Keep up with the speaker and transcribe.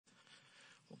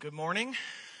Good morning.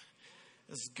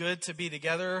 It's good to be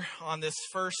together on this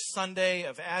first Sunday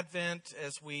of Advent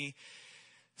as we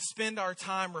spend our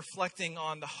time reflecting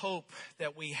on the hope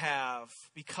that we have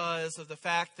because of the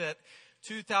fact that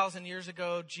 2,000 years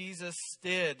ago, Jesus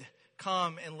did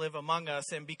come and live among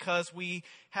us, and because we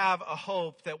have a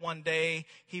hope that one day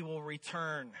He will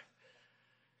return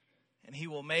and He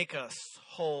will make us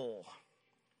whole.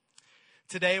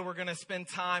 Today we're going to spend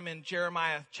time in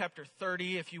Jeremiah chapter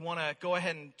 30. If you want to go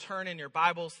ahead and turn in your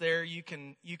Bibles there, you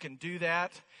can do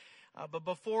that. But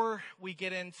before we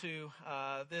get into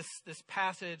this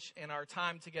passage and our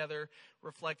time together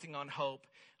reflecting on hope,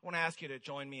 I want to ask you to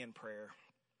join me in prayer.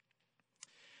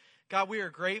 God, we are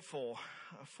grateful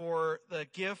for the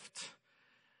gift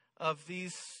of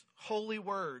these holy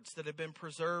words that have been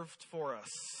preserved for us,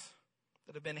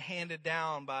 that have been handed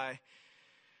down by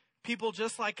people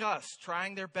just like us,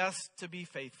 trying their best to be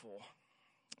faithful.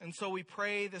 And so we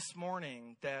pray this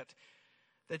morning that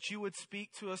you would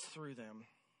speak to us through them.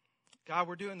 God,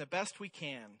 we're doing the best we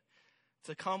can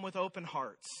to come with open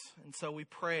hearts. And so we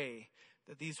pray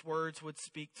that these words would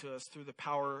speak to us through the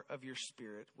power of your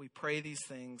Spirit. We pray these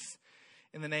things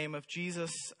in the name of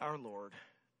Jesus, our Lord.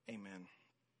 Amen.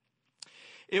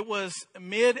 It was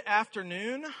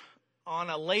mid-afternoon on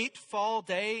a late fall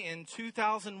day in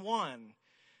 2001.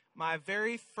 My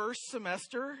very first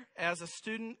semester as a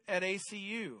student at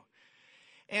ACU.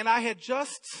 And I had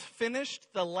just finished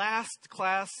the last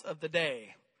class of the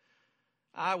day.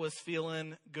 I was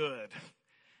feeling good.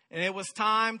 And it was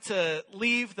time to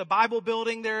leave the Bible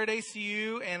building there at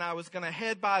ACU, and I was going to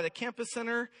head by the campus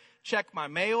center, check my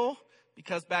mail,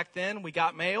 because back then we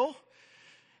got mail,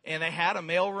 and they had a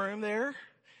mail room there.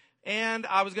 And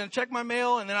I was going to check my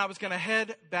mail, and then I was going to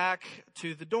head back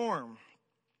to the dorm.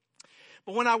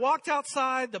 But when I walked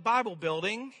outside the Bible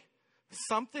building,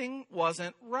 something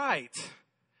wasn't right.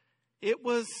 It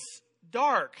was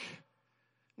dark.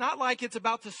 Not like it's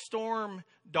about to storm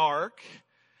dark.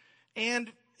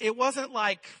 And it wasn't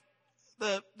like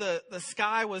the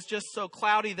sky was just so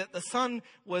cloudy that the sun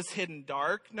was hidden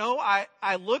dark. No,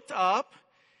 I looked up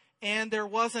and there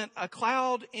wasn't a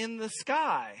cloud in the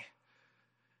sky.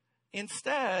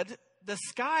 Instead, the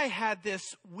sky had this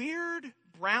weird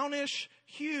brownish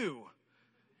hue.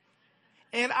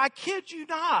 And I kid you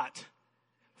not,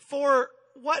 for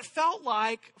what felt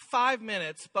like 5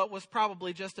 minutes, but was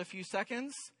probably just a few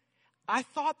seconds, I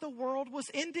thought the world was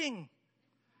ending.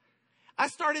 I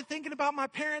started thinking about my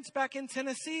parents back in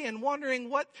Tennessee and wondering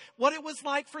what it was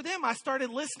like for them. I started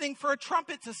listening for a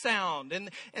trumpet to sound and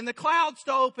the clouds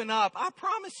to open up. I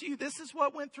promise you, this is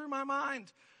what went through my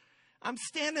mind. I'm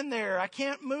standing there. I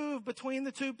can't move between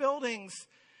the two buildings.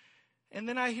 And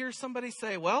then I hear somebody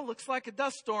say, well, looks like a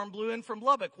dust storm blew in from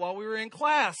Lubbock while we were in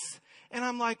class. And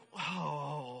I'm like,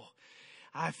 oh,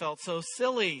 I felt so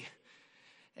silly.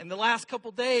 And the last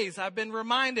couple days, I've been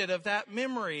reminded of that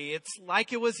memory. It's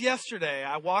like it was yesterday.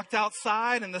 I walked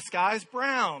outside and the sky's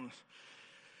brown.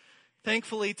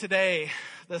 Thankfully today,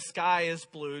 the sky is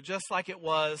blue, just like it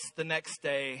was the next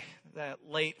day, that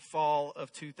late fall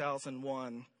of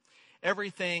 2001.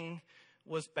 Everything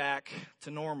was back to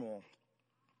normal.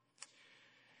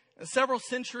 Several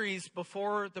centuries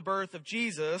before the birth of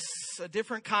Jesus, a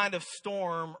different kind of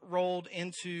storm rolled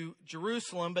into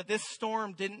Jerusalem, but this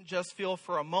storm didn't just feel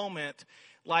for a moment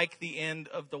like the end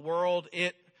of the world.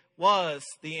 It was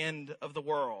the end of the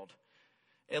world.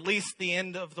 At least the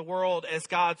end of the world as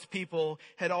God's people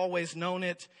had always known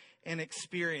it and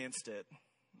experienced it.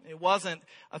 It wasn't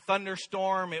a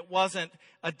thunderstorm. It wasn't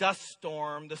a dust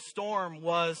storm. The storm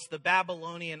was the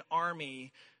Babylonian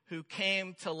army who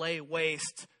came to lay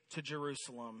waste to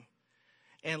Jerusalem.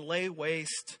 And lay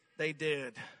waste they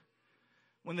did.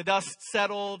 When the dust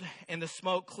settled and the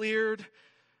smoke cleared,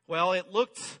 well, it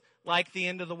looked like the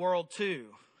end of the world too.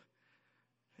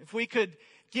 If we could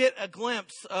get a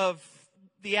glimpse of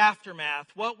the aftermath,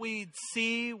 what we'd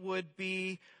see would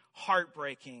be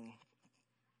heartbreaking,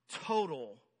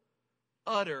 total,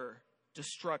 utter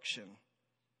destruction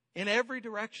in every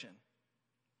direction.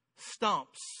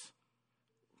 Stumps,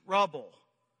 rubble,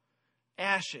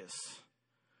 ashes.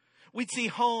 We'd see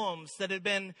homes that had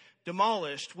been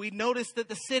demolished. We'd notice that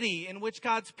the city in which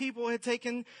God's people had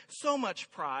taken so much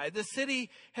pride, the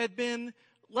city had been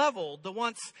leveled. The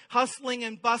once hustling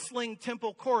and bustling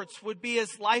temple courts would be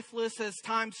as lifeless as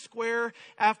Times Square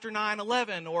after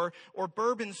 9/11 or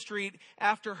Bourbon Street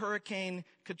after Hurricane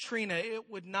Katrina.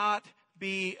 It would not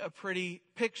be a pretty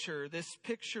picture. This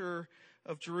picture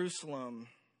of Jerusalem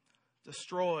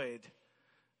destroyed,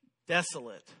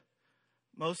 desolate,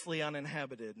 mostly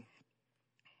uninhabited.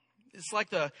 It's like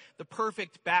the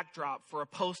perfect backdrop for a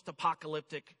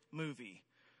post-apocalyptic movie.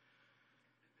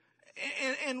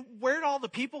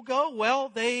 people go? Well,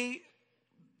 the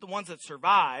ones that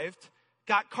survived,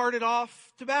 got carted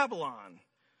off to Babylon,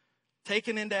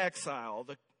 taken into exile.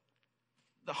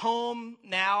 The home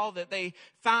now that they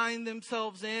find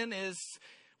themselves in is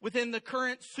within the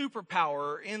current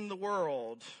superpower in the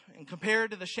world. And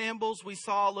compared to the shambles we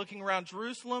saw looking around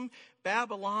Jerusalem,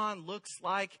 Babylon looks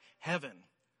like heaven.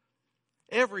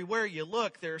 Everywhere you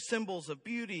look, there are symbols of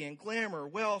beauty and glamour,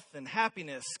 wealth and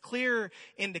happiness, clear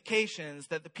indications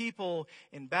that the people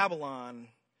in Babylon,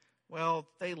 well,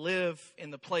 they live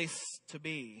in the place to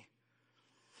be.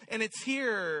 And it's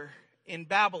here in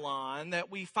Babylon that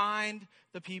we find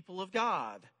the people of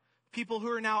God, people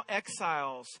who are now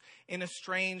exiles in a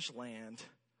strange land.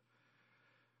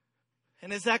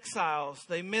 And as exiles,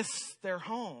 they miss their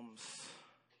homes.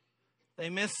 They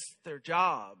miss their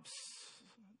jobs.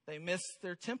 They miss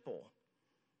their temple.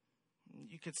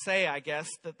 You could say, I guess,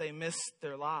 that they miss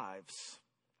their lives.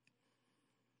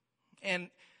 And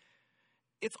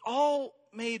it's all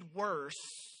made worse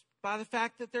by the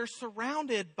fact that they're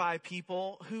surrounded by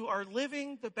people who are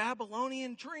living the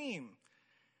Babylonian dream.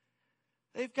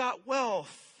 They've got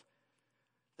wealth.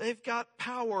 They've got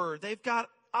power. They've got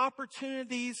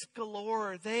opportunities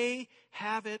galore. They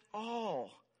have it all.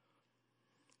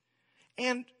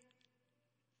 And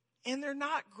they're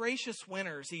not gracious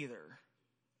winners either.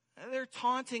 They're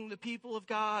taunting the people of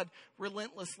God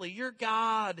relentlessly. Your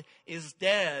God is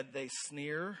dead, they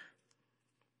sneer.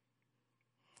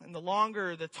 And the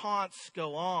longer the taunts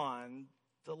go on,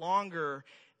 the longer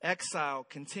exile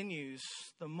continues,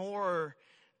 the more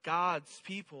God's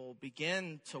people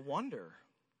begin to wonder,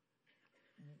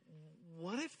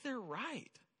 what if they're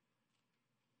right?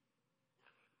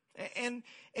 And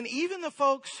even the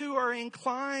folks who are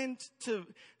inclined to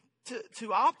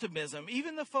optimism,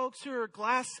 even the folks who are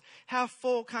glass half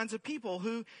full kinds of people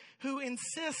who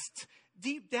insist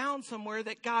deep down somewhere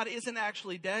that God isn't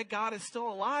actually dead, God is still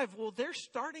alive, well, they're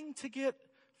starting to get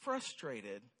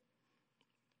frustrated.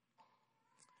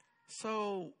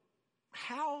 So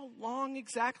how long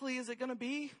exactly is it going to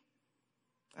be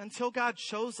until God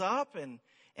shows up and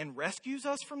rescues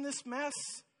us from this mess?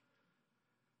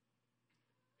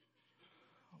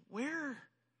 Where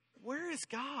is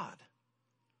God?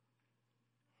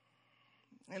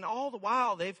 And all the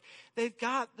while, they've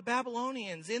got the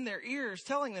Babylonians in their ears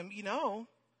telling them,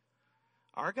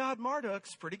 our God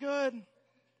Marduk's pretty good.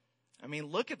 I mean,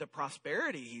 look at the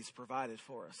prosperity he's provided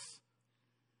for us.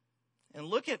 And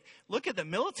look at the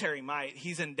military might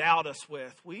he's endowed us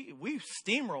with. We've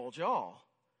steamrolled y'all.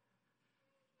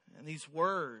 And these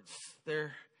words,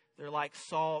 they're like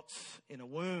salt in a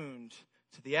wound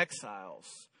to the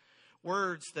exiles.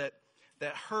 Words that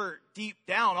hurt deep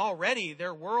down. Already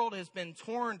their world has been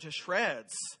torn to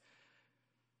shreds.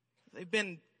 They've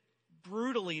been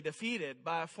brutally defeated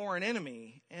by a foreign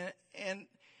enemy.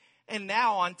 And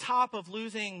now, on top of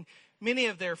losing many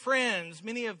of their friends,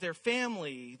 many of their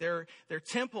family, their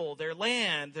temple, their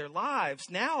land, their lives,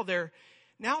 now they're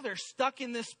stuck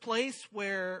in this place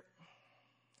where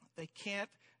they can't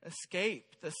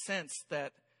escape the sense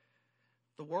that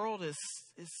the world is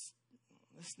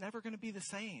never going to be the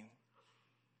same.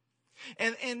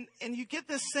 And you get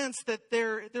this sense that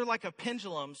they're like a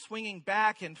pendulum swinging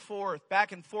back and forth.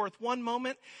 One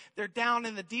moment they're down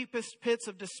in the deepest pits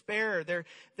of despair.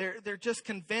 They're just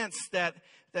convinced that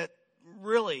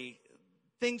really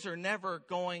things are never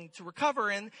going to recover.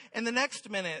 And the next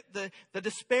minute the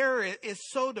despair is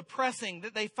so depressing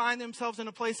that they find themselves in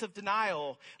a place of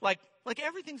denial. Like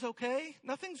everything's okay.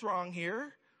 Nothing's wrong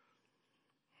here.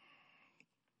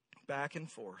 Back and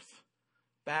forth.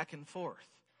 Back and forth.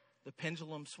 The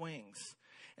pendulum swings,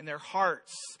 and their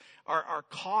hearts are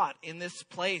caught in this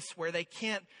place where they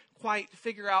can't quite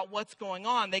figure out what's going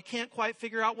on. They can't quite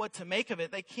figure out what to make of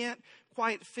it. They can't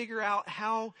quite figure out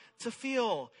how to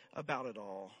feel about it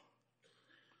all.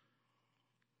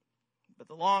 But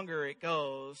the longer it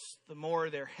goes, the more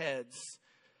their heads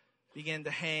begin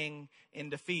to hang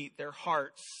in defeat. Their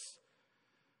hearts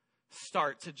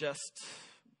start to just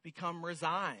become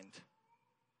resigned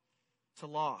to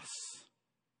loss.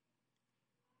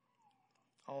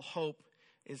 All hope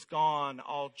is gone.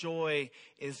 All joy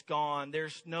is gone.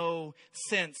 There's no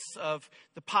sense of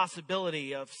the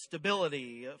possibility of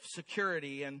stability, of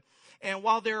security. And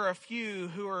while there are a few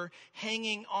who are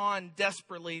hanging on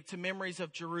desperately to memories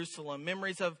of Jerusalem,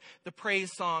 memories of the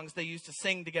praise songs they used to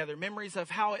sing together, memories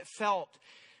of how it felt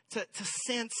to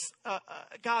sense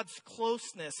God's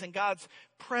closeness and God's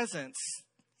presence,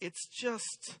 it's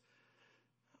just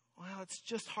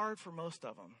hard for most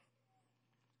of them.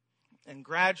 And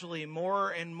gradually, more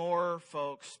and more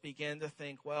folks begin to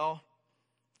think, well,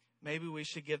 maybe we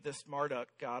should give this Marduk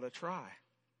God a try.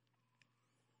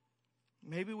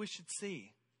 maybe we should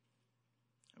see.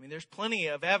 I mean, there's plenty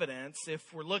of evidence,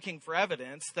 if we're looking for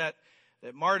evidence, that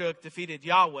Marduk defeated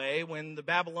Yahweh when the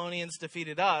Babylonians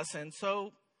defeated us. And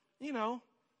so,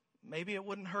 maybe it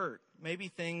wouldn't hurt. Maybe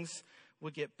things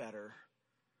would get better.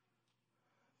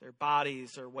 Their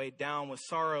bodies are weighed down with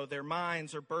sorrow. Their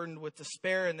minds are burdened with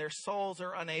despair, and their souls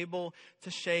are unable to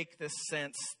shake this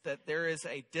sense that there is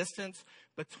a distance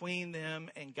between them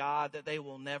and God that they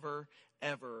will never,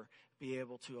 ever be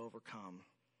able to overcome.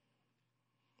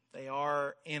 They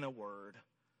are, in a word,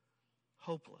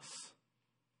 hopeless.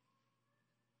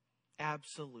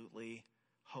 Absolutely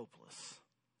hopeless.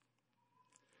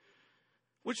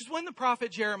 Which is when the prophet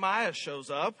Jeremiah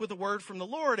shows up with a word from the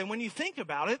Lord. And when you think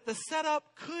about it, the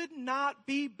setup could not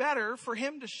be better for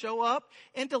him to show up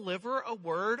and deliver a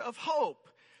word of hope.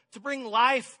 To bring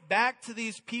life back to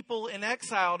these people in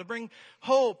exile. To bring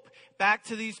hope back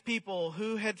to these people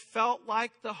who had felt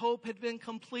like the hope had been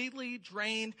completely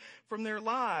drained from their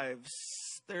lives.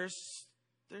 There's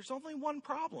only one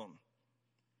problem.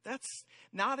 That's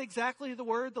not exactly the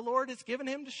word the Lord has given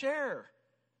him to share.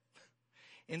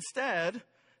 Instead,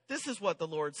 this is what the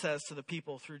Lord says to the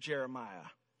people through Jeremiah.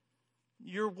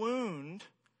 Your wound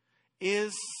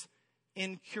is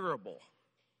incurable.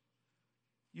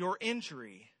 Your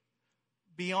injury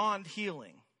beyond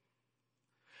healing.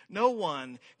 No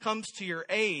one comes to your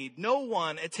aid. No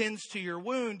one attends to your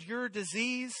wound. Your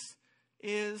disease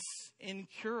is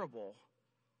incurable.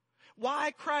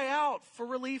 Why cry out for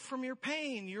relief from your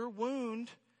pain? Your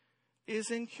wound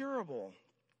is incurable.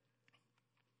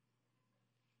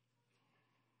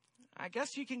 I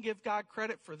guess you can give God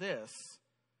credit for this.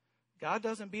 God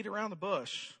doesn't beat around the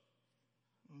bush.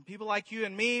 People like you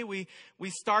and me, we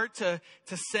start to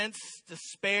sense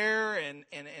despair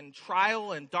and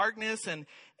trial and darkness and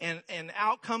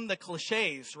out come the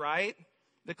cliches, right?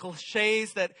 The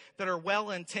cliches that are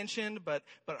well-intentioned but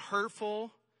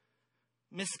hurtful,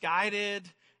 misguided,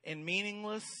 and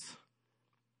meaningless.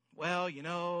 Well,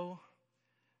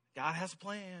 God has a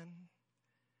plan.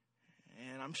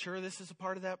 And I'm sure this is a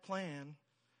part of that plan.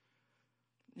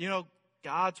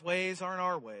 God's ways aren't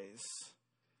our ways.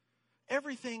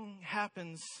 Everything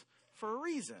happens for a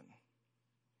reason.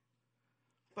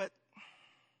 But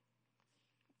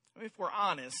if we're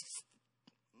honest,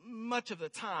 much of the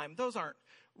time, those aren't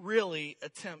really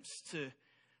attempts to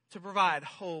provide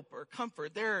hope or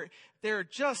comfort. They're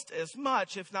just as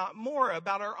much, if not more,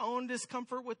 about our own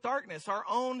discomfort with darkness, our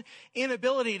own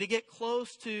inability to get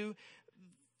close to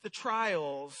the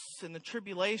trials and the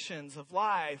tribulations of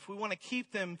life. We want to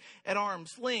keep them at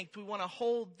arm's length. We want to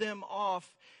hold them off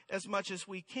as much as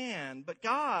we can. But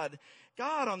God,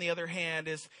 on the other hand,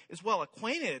 is well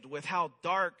acquainted with how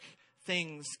dark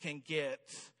things can get.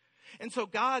 And so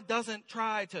God doesn't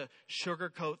try to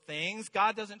sugarcoat things.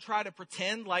 God doesn't try to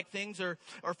pretend like things are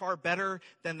far better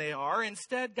than they are.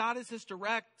 Instead, God is as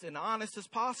direct and honest as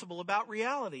possible about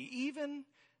reality, even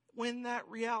when that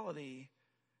reality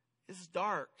is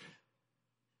darker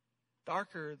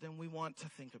than we want to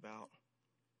think about.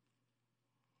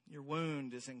 Your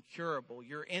wound is incurable,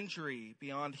 your injury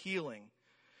beyond healing.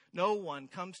 No one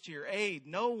comes to your aid.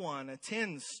 No one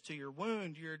attends to your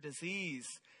wound. Your disease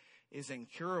is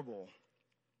incurable.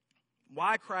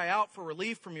 Why cry out for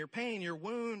relief from your pain? Your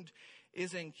wound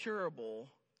is incurable.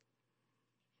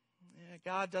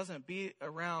 God doesn't beat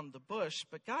around the bush,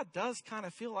 but God does kind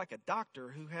of feel like a doctor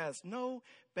who has no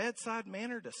bedside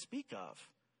manner to speak of.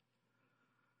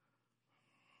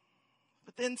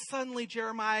 But then suddenly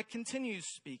Jeremiah continues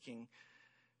speaking.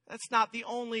 That's not the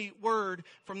only word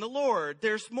from the Lord.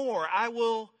 There's more. I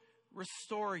will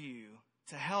restore you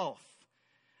to health.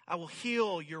 I will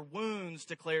heal your wounds,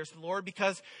 declares the Lord,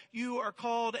 because you are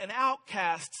called an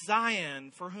outcast,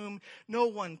 Zion, for whom no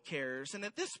one cares. And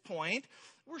at this point,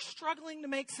 we're struggling to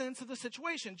make sense of the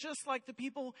situation, just like the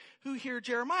people who hear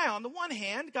Jeremiah. On the one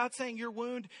hand, God's saying your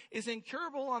wound is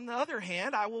incurable. On the other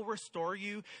hand, I will restore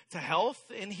you to health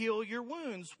and heal your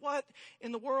wounds. What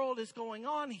in the world is going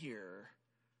on here?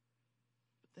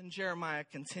 But then Jeremiah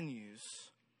continues.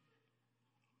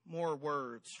 More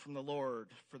words from the Lord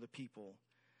for the people.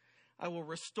 I will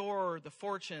restore the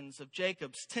fortunes of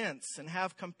Jacob's tents and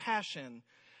have compassion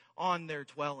on their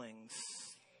dwellings.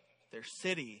 Their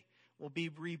city will be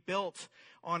rebuilt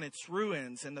on its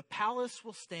ruins, and the palace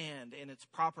will stand in its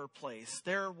proper place.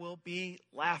 There will be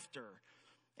laughter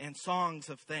and songs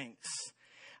of thanks.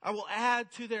 I will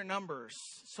add to their numbers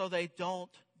so they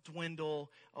don't dwindle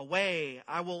away.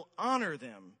 I will honor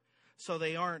them so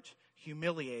they aren't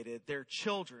humiliated. Their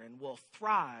children will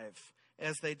thrive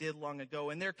as they did long ago,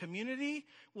 and their community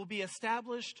will be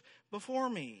established before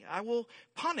me. I will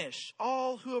punish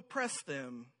all who oppress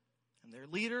them, and their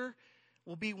leader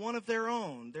will be one of their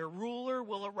own. Their ruler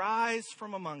will arise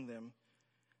from among them.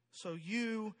 So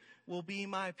you will be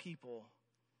my people,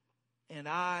 and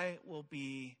I will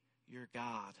be your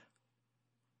God.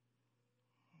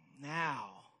 Now,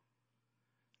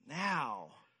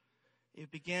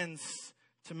 it begins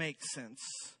to make sense.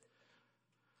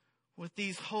 With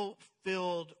these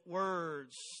hope-filled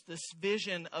words, this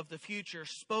vision of the future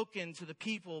spoken to the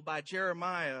people by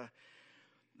Jeremiah,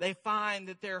 they find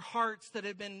that their hearts that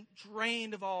had been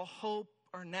drained of all hope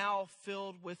are now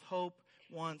filled with hope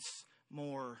once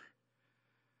more.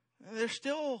 They're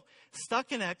still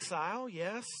stuck in exile,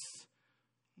 yes.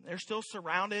 They're still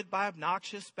surrounded by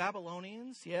obnoxious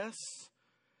Babylonians, yes.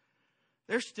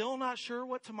 They're still not sure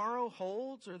what tomorrow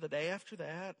holds or the day after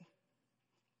that.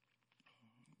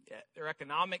 Their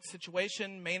economic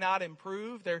situation may not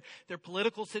improve. Their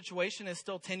political situation is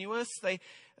still tenuous. They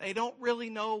don't really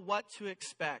know what to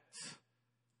expect.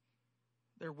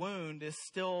 Their wound is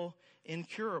still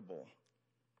incurable.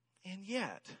 And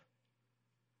yet,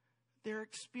 their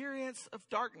experience of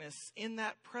darkness in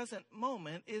that present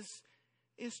moment is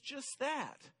just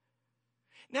that.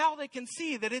 Now they can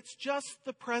see that it's just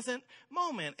the present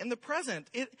moment. And the present,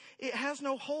 it has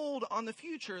no hold on the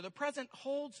future. The present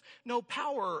holds no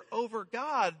power over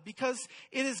God because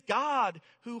it is God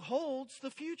who holds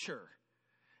the future.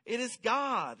 It is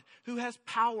God who has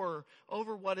power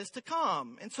over what is to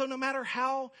come. And so no matter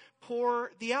how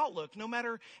poor the outlook, no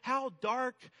matter how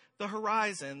dark the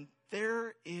horizon,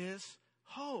 there is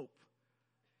hope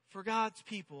for God's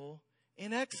people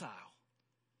in exile.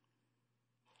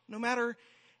 No matter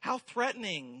how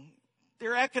threatening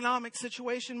their economic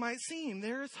situation might seem,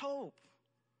 there is hope.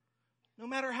 No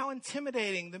matter how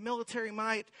intimidating the military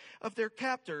might of their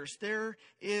captors, there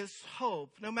is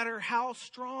hope. No matter how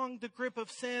strong the grip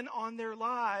of sin on their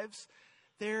lives,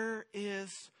 there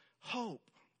is hope.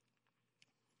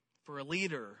 For a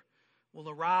leader will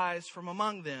arise from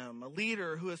among them, a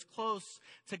leader who is close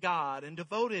to God and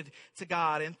devoted to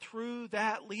God. And through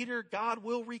that leader, God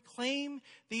will reclaim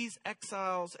these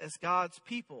exiles as God's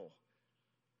people.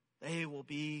 They will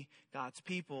be God's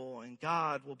people, and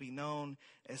God will be known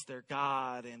as their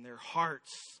God, and their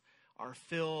hearts are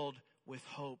filled with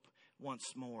hope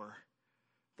once more.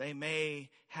 They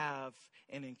may have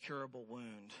an incurable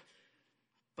wound,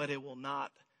 but it will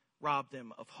not rob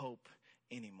them of hope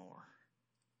anymore.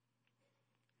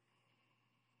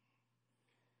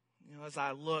 You know, as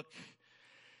I look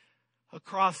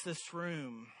across this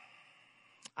room,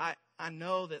 I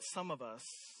know that some of us,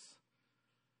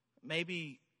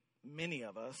 maybe many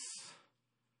of us,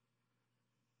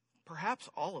 perhaps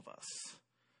all of us,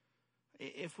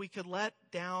 if we could let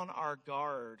down our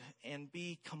guard and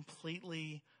be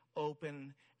completely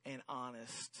open and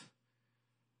honest,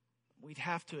 we'd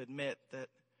have to admit that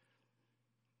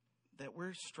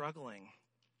we're struggling,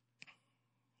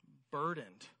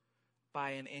 burdened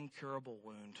by an incurable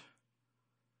wound.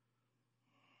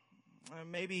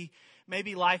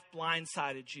 Maybe life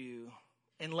blindsided you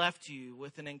and left you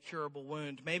with an incurable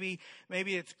wound. Maybe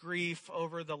it's grief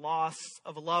over the loss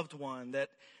of a loved one that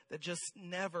just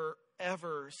never,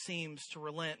 ever seems to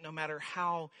relent no matter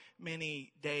how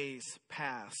many days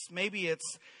pass. Maybe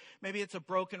it's a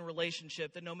broken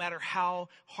relationship that no matter how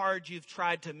hard you've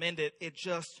tried to mend it, it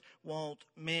just won't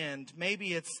mend.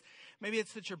 Maybe it's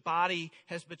that your body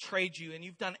has betrayed you and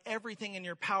you've done everything in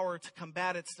your power to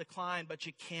combat its decline, but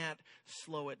you can't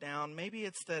slow it down. Maybe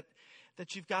it's that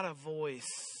you've got a voice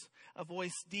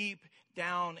deep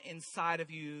down inside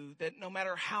of you that no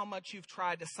matter how much you've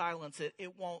tried to silence it,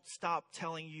 it won't stop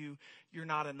telling you you're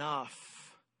not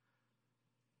enough.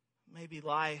 Maybe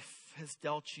life has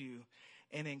dealt you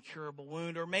an incurable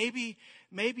wound, or maybe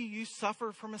you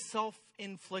suffer from a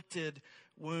self-inflicted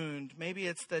wound. Maybe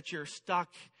it's that you're stuck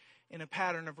in a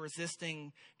pattern of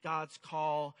resisting God's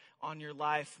call on your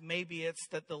life. Maybe it's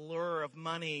that the lure of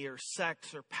money or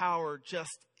sex or power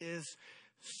just is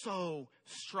so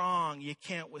strong you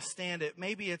can't withstand it.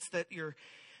 Maybe it's that you're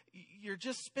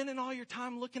just spending all your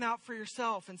time looking out for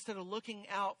yourself instead of looking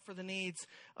out for the needs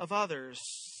of others.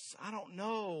 I don't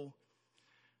know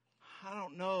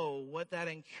what that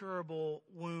incurable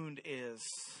wound is,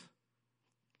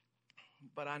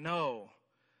 but I know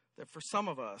that for some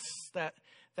of us, that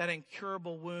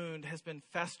incurable wound has been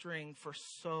festering for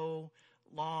so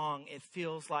long, it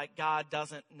feels like God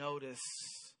doesn't notice,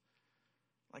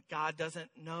 like God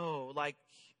doesn't know, like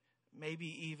maybe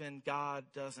even God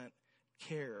doesn't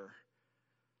care.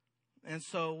 And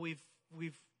so we've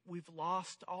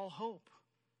lost all hope.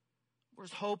 We're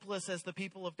as hopeless as the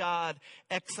people of God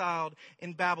exiled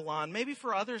in Babylon. Maybe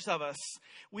for others of us,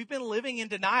 we've been living in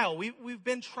denial. We've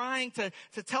been trying to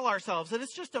tell ourselves that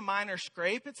it's just a minor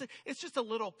scrape. It's just a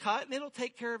little cut and it'll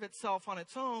take care of itself on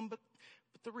its own. But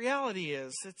the reality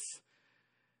is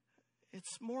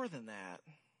it's more than that.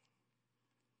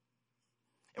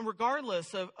 And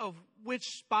regardless of which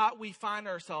spot we find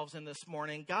ourselves in this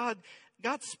morning, God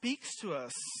speaks to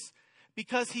us.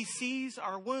 Because he sees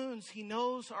our wounds, he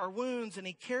knows our wounds, and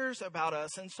he cares about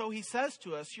us. And so he says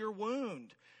to us, your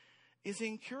wound is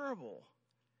incurable.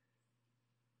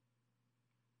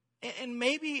 And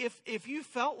maybe if you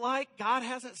felt like God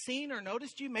hasn't seen or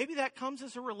noticed you, maybe that comes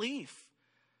as a relief.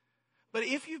 But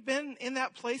if you've been in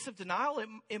that place of denial,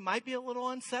 it might be a little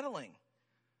unsettling.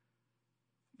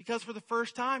 Because for the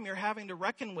first time, you're having to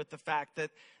reckon with the fact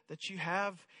that you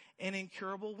have an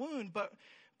incurable wound. But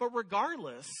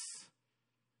regardless,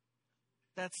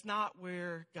 that's not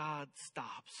where God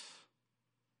stops.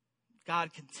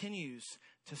 God continues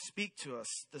to speak to us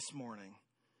this morning.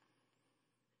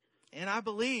 And I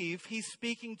believe he's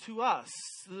speaking to us.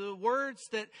 The words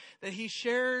that he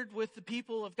shared with the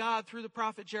people of God through the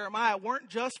prophet Jeremiah weren't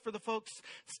just for the folks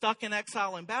stuck in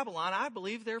exile in Babylon. I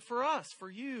believe they're for us, for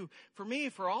you, for me,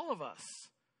 for all of us.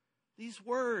 These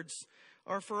words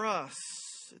are for us.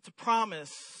 It's a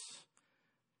promise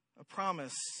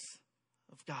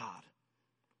of God.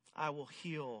 I will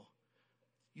heal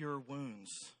your wounds.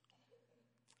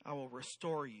 I will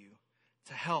restore you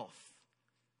to health.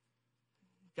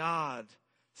 God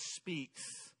speaks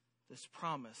this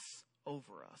promise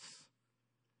over us.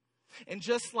 And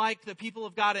just like the people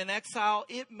of God in exile,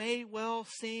 it may well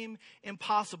seem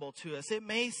impossible to us. It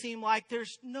may seem like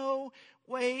there's no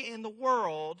way in the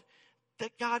world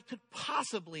that God could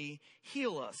possibly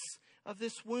heal us of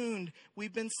this wound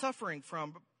we've been suffering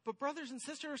from. But brothers and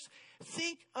sisters,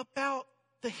 think about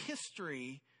the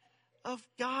history of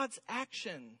God's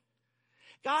action.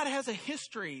 God has a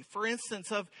history, for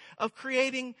instance, of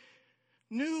creating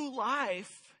new life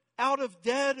out of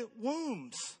dead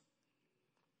wombs.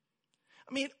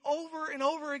 I mean, over and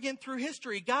over again through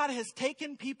history, God has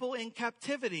taken people in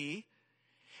captivity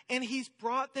and he's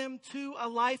brought them to a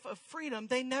life of freedom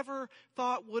they never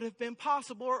thought would have been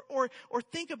possible. Or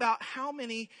think about how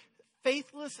many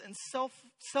faithless and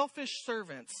selfish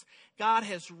servants God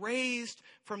has raised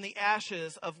from the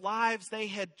ashes of lives they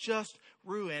had just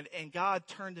ruined, and God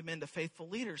turned them into faithful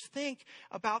leaders. Think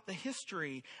about the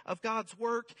history of God's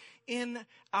work in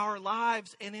our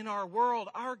lives and in our world.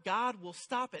 Our God will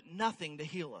stop at nothing to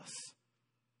heal us.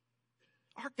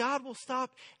 Our God will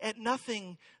stop at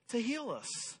nothing to heal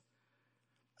us.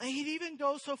 And he'd even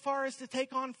go so far as to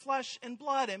take on flesh and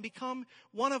blood and become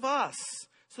one of us,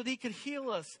 so that he could heal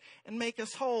us and make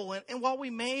us whole. And while we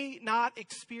may not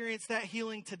experience that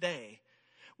healing today,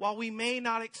 while we may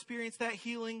not experience that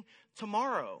healing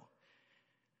tomorrow,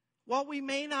 while we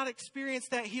may not experience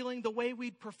that healing the way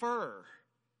we'd prefer,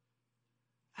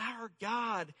 our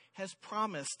God has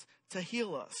promised to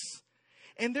heal us.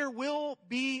 And there will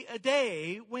be a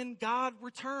day when God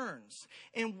returns.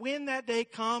 And when that day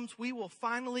comes, we will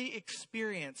finally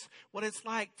experience what it's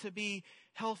like to be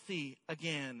healthy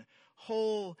again,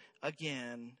 whole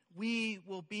again. We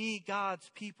will be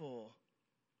God's people.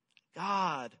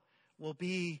 God will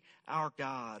be our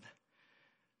God.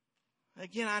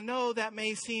 Again, I know that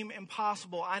may seem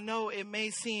impossible. I know it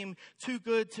may seem too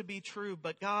good to be true,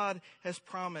 but God has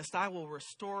promised, I will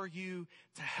restore you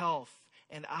to health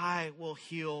and I will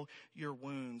heal your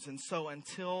wounds. And so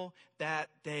until that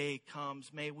day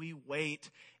comes, may we wait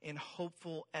in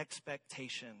hopeful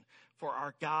expectation for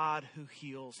our God who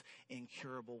heals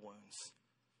incurable wounds.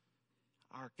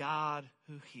 Our God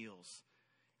who heals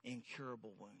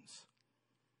incurable wounds.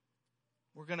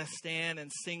 We're going to stand and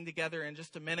sing together in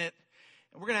just a minute.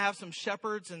 And we're going to have some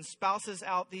shepherds and spouses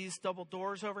out these double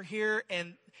doors over here.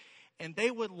 And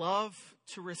they would love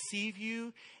to receive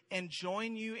you and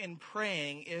join you in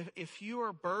praying if you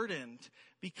are burdened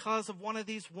because of one of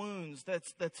these wounds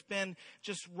that's been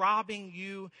just robbing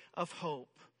you of hope.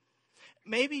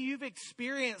 Maybe you've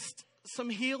experienced some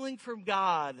healing from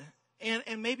God,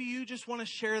 and maybe you just want to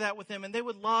share that with them, and they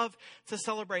would love to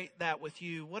celebrate that with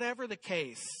you. Whatever the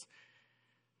case,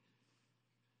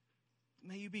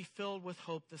 may you be filled with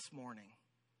hope this morning.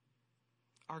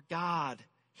 Our God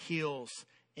heals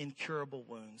incurable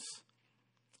wounds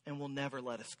and will never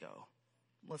let us go.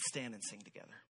 Let's stand and sing together.